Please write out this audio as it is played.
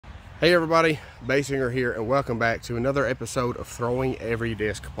Hey everybody, Baysinger here, and welcome back to another episode of Throwing Every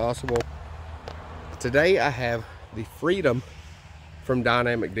Disc Possible. Today I have the Freedom from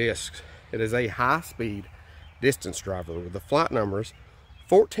Dynamic Discs. It is a high-speed distance driver with the flight numbers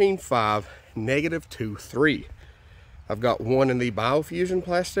 14.5-23. I've got one in the biofusion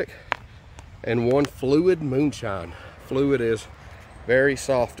plastic and one fluid moonshine. Fluid is very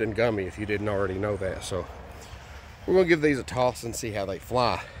soft and gummy if you didn't already know that. So we're going to give these a toss and see how they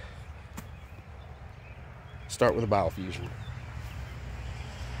fly. Start with the biofusion.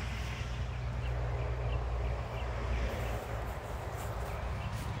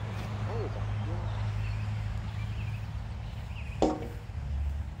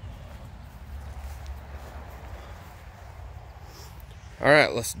 All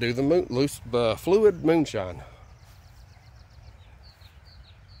right, let's do the fluid moonshine.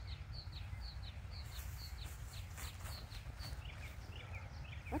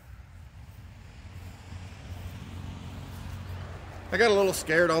 I got a little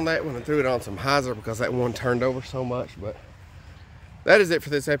scared on that when I threw it on some hyzer because that one turned over so much, but that is it for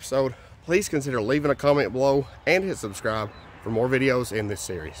this episode. Please consider leaving a comment below and hit subscribe for more videos in this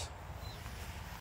series.